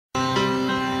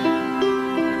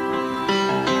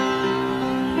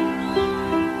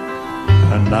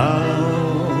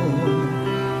Now,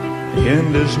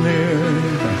 end is near,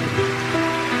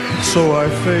 so I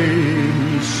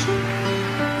face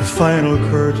the final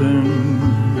curtain.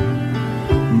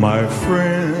 My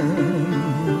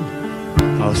friend,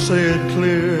 I'll say it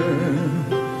clear,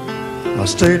 I'll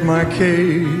state my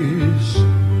case,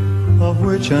 of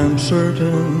which I'm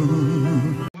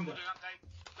certain.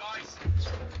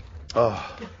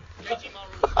 Oh.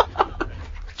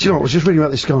 Do you know what? I was just reading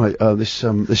about this guy, this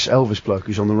Elvis bloke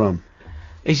who's on the run.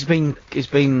 He's been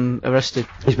arrested.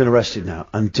 He's been arrested now,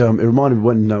 and it reminded me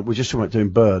when we were just talking about doing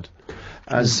Bird,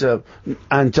 and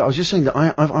I was just saying that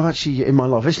I've actually in my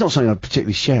life, it's not something I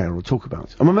particularly share or talk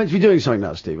about. Am I meant to be doing something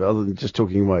now, Steve, other than just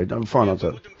talking away? I'm fine. I'll do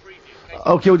it.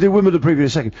 Okay, we'll do Wimbledon preview in a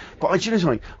second. But do you know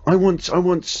something? I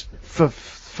once for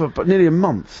nearly a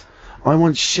month, I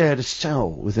once shared a cell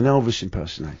with an Elvis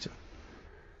impersonator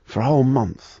for a whole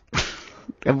month.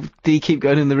 Did he keep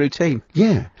going in the routine?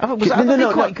 Yeah. Was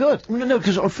that quite good? No,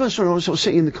 because I first saw him, I was sort of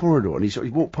sitting in the corridor and he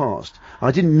walked past. I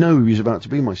didn't know he was about to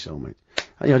be my cellmate.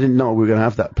 I didn't know we were going to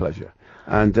have that pleasure.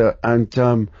 And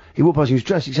he walked past, he was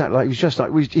dressed exactly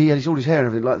like, he had all his hair and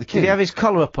everything like the king. Did he have his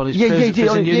collar up on his prison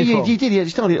uniform? Yeah, he did, he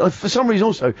started. For some reason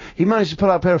also, he managed to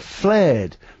pull out a pair of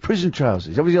flared prison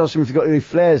trousers. Obviously asked him if he got any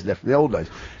flares left from the old days.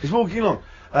 He's walking along,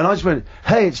 and I just went,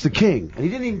 hey, it's the king. And he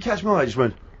didn't even catch my eye, I just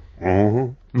went,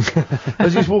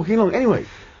 as he was walking along. Anyway,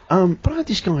 but I had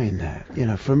this guy in there,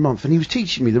 for a month, and he was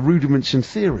teaching me the rudiments and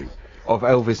theory. Of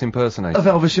Elvis impersonation? Of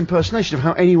Elvis impersonation, of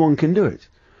how anyone can do it.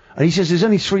 And he says there's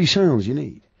only 3 sounds you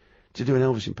need to do an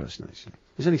Elvis impersonation.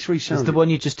 There's only 3 sounds. Is the one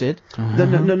you just did? No,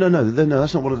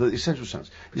 that's not one of the essential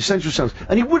sounds. The essential sounds.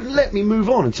 And he wouldn't let me move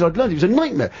on until I'd learned. It was a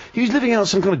nightmare. He was living out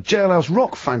some kind of jailhouse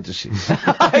rock fantasy.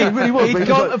 He really was. He'd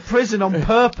gone to prison on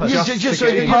purpose. Just so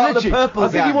he part of the purple. I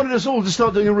think he wanted us all to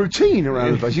start doing a routine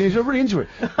around the place. He was really into it.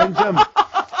 And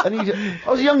I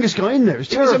was the youngest guy in there. It was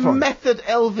terrifying. He was a method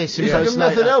Elvis. He was like a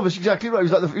method Elvis, exactly right.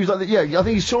 He was like I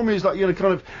think he saw me as like,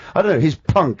 kind of, I don't know, his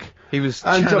punk. He was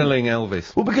channeling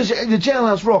Elvis. Well, because the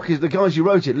Jailhouse Rock is the guys who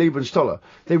wrote it, Lieber and Stoller.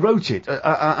 They wrote it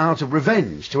out of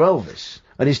revenge to Elvis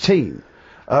and his team,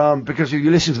 because if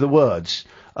you listen to the words,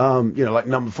 like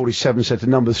number 47 said to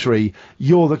number 3,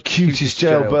 "You're the cutest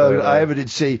jailbird I ever did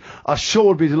see. I sure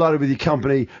would be delighted with your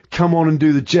company. Come on and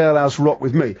do the Jailhouse Rock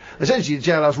with me." Essentially, the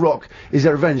Jailhouse Rock is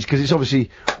their revenge because it's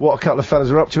obviously what a couple of fellas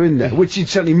are up to in there, which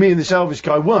certainly me and this Elvis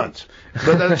guy weren't.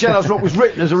 But the Jailhouse Rock was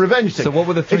written as a revenge thing. So what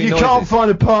were the 3 If you noises? can't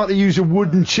find a part to use a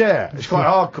wooden chair, it's quite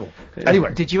hardcore.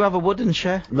 Anyway. Did you have a wooden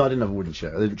chair? No, I didn't have a wooden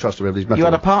chair. I didn't trust everybody's metal. You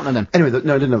had a partner then? Anyway,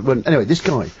 no, I didn't have one. Anyway, this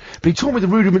guy. But he taught me the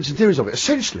rudiments and theories of it.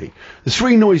 Essentially, the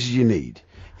 3 noises you need,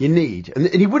 and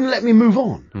he wouldn't let me move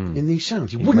on in these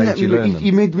sounds. He wouldn't let me learn them.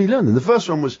 He made me learn them. The first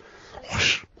one was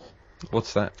whoosh.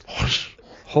 What's that? Whoosh.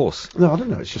 Horse? No, I don't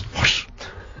know. It's just whoosh.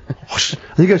 Whoosh.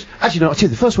 And he goes, actually, no, I'll tell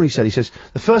you, the first one he says,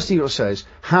 the first thing he says,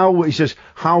 how would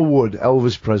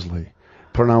Elvis Presley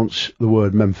pronounce the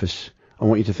word Memphis? I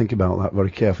want you to think about that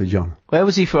very carefully, John. Where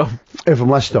was he from? From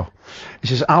Leicester. He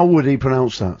says, how would he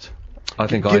pronounce that? I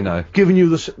think I know. Giving you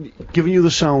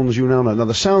the sounds you now know. Now,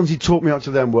 the sounds he taught me up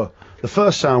to then were, the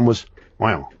first sound was,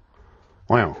 wow,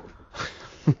 wow,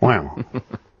 wow,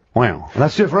 wow. And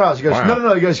that's it for us. He goes, wow.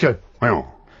 No, he goes,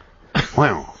 wow,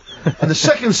 wow. And the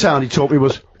second sound he taught me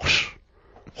was, whoosh,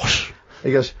 whoosh.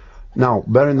 He goes, now,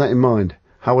 bearing that in mind,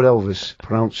 how would Elvis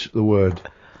pronounce the word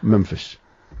Memphis?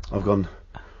 I've gone,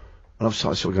 and I've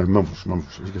started sort of going,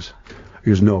 Memphis. He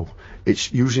goes, no,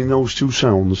 it's using those 2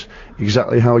 sounds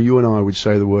exactly how you and I would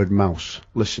say the word mouse.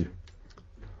 Listen.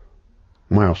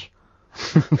 Mouse.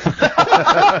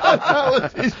 That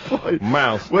was his point.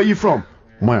 Mouse. Where are you from?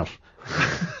 Mouse.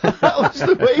 That was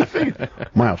the way he figured.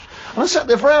 Mouse. And I sat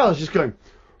there for hours just going,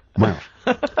 mouse.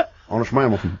 Honest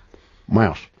mammal.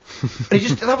 Mouse. And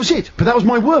that was it. But that was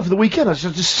my word for the weekend. I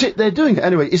just sit there doing it.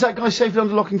 Anyway, is that guy safely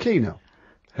under lock and key now?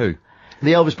 Who?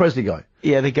 The Elvis Presley guy.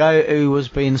 Yeah, the guy who was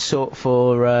being sought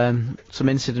for some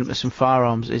incident with some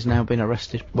firearms is now been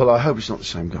arrested. Well, I hope it's not the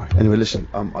same guy. Anyway, listen,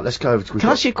 let's go over to... Can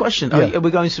I ask you a question? Yeah.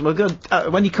 We're going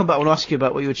when you come back, I want to ask you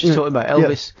about what you were just talking about,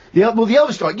 Elvis. Yeah, well, the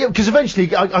Elvis guy, because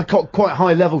eventually I got quite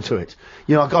high level to it.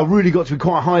 I really got to be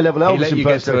quite a high level Elvis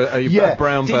impersonator. A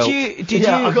brown belt. Did you?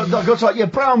 I got to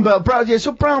like, brown belt,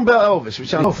 so brown belt Elvis, which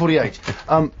sounds 48.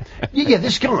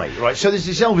 This guy, right, so there's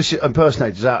this Elvis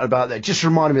impersonators out about there, just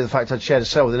reminded me of the fact I'd shared a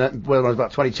cell with him when I was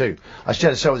about 22. I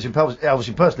shared a cell with this Elvis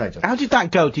impersonator. How did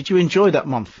that go? Did you enjoy that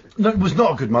month? No, it was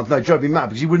not a good month. No, it drove me mad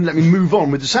because he wouldn't let me move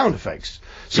on with the sound effects.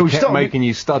 So he kept making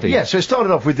you study. Yeah, so it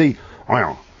started off with the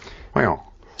wow, wow,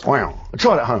 wow. I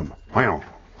tried it at home. Wow,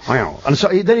 wow. And so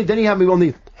then he had me on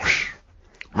the whoosh,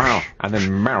 wow, And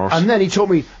then mouse. And then he taught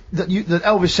me that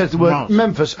Elvis says the word Mouse.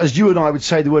 Memphis as you and I would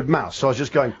say the word mouse. So I was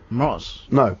just going, Moss.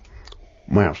 no,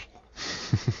 mouse,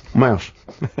 mouse,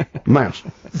 mouse.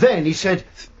 Then he said,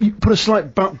 you put a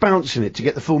slight bounce in it to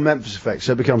get the full Memphis effect,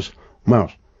 so it becomes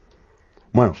mouse,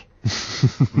 mouse,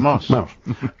 Moss. mouse.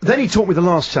 Then he taught me the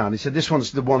last sound. He said, this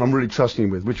one's the one I'm really trusting him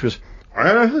with, which was.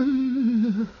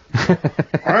 No.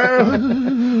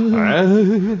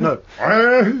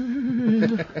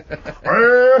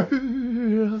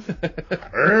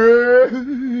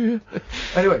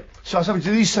 Anyway, so I was having to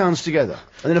do these sounds together,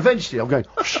 and then eventually I'm going,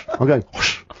 whoosh,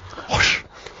 whoosh,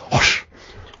 whoosh,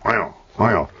 wow,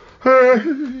 wow.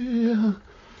 And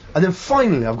then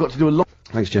finally I've got to do a long.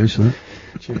 Thanks, James, for that.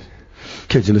 Cheers.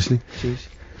 Kids are listening. Cheers.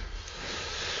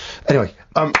 Anyway,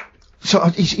 so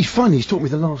he's taught me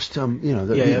the last,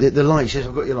 the line. He says,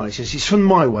 I've got your line. He says, it's from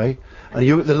my way, and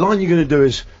the line you're going to do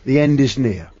is, the end is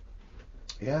near.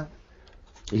 Yeah?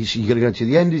 You're going to go to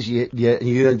the end is, and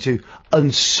you're going to,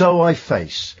 and so I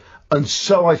face, and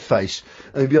so I face,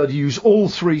 and you'll be able to use all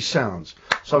three sounds.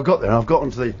 So I've got there, and I've got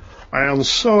onto the, and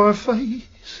so I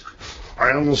face,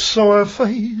 and so I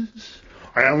face,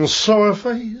 and so I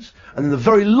face. And then the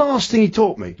very last thing he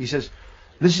taught me, he says,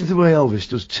 listen to the way Elvis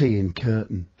does tea in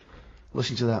curtain.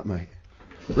 Listen to that, mate.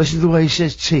 Listen to the way he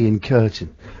says tea in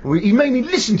curtain. He made me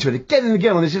listen to it again and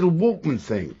again on this little Walkman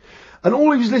thing. And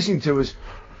all he was listening to was,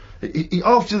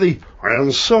 after the,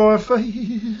 and so I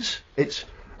face, it's,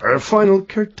 our final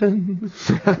curtain.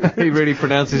 He really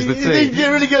pronounces the T. He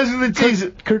really goes with the T's.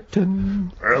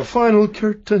 Curtain. Our final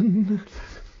curtain.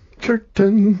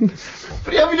 Curtain.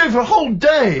 But I've been doing it for a whole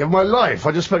day of my life.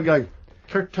 I just spent going,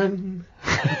 curtain.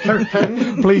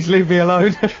 Curtain. Please leave me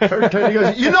alone. Curtain. He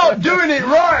goes, you're not doing it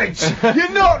right.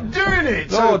 You're not doing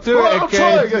it. No, do it I'll again.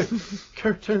 try. He goes,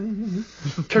 curtain.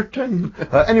 Curtain.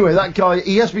 Anyway, that guy,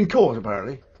 he has been caught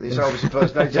apparently. This Elvis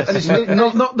impersonator. And it's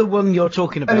Not the one you're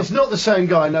talking about. and it's not the same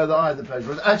guy. No, that I had the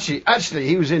pleasure. Actually,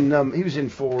 he was in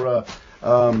for.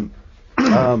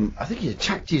 I think he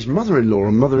attacked his mother-in-law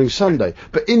on Mothering Sunday.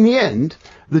 But in the end,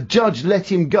 the judge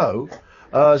let him go,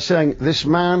 saying, this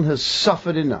man has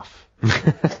suffered enough.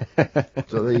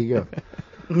 So there you go.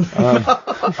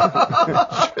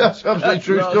 That's absolutely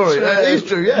true story. It is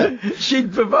true, yeah.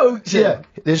 She'd provoked him. Yeah,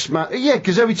 this man. Yeah,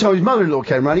 because every time his mother-in-law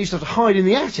came around, he used to have to hide in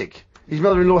the attic. His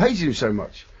mother-in-law hated him so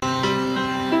much.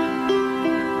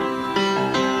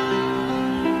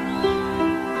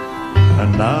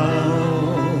 And now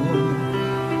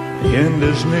the end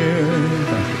is near,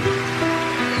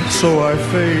 so I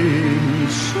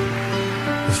face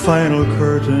the final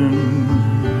curtain.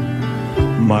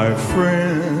 My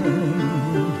friend,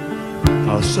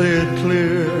 I'll say it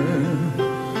clear,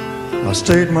 I'll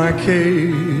state my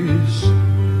case,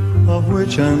 of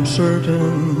which I'm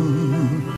certain.